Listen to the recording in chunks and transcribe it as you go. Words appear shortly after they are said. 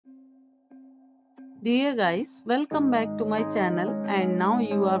Dear guys, welcome back to my channel and now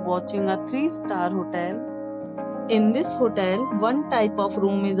you are watching a 3-star hotel. In this hotel, one type of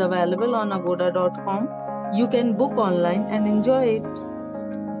room is available on agoda.com. You can book online and enjoy it.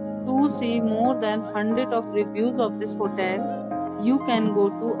 To see more than 100 of reviews of this hotel, you can go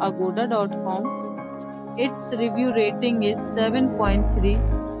to agoda.com. Its review rating is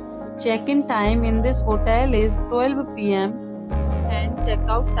 7.3. Check-in time in this hotel is 12 p.m. and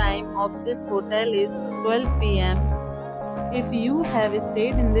checkout time of this hotel is 12 p.m. If you have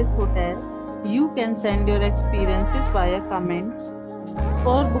stayed in this hotel, you can send your experiences via comments.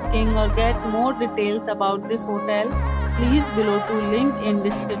 For booking or get more details about this hotel, please below to link in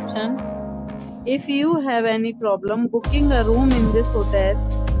description. If you have any problem booking a room in this hotel,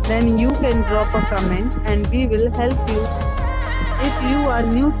 then you can drop a comment and we will help you. If you are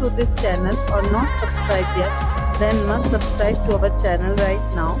new to this channel or not subscribed yet, then must subscribe to our channel right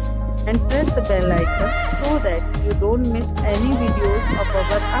now and press the bell icon so that you don't miss any videos of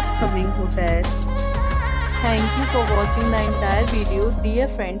our upcoming hotel. Thank you for watching the entire video. Dear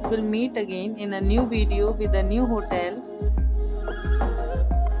friends, we'll meet again in a new video with a new hotel.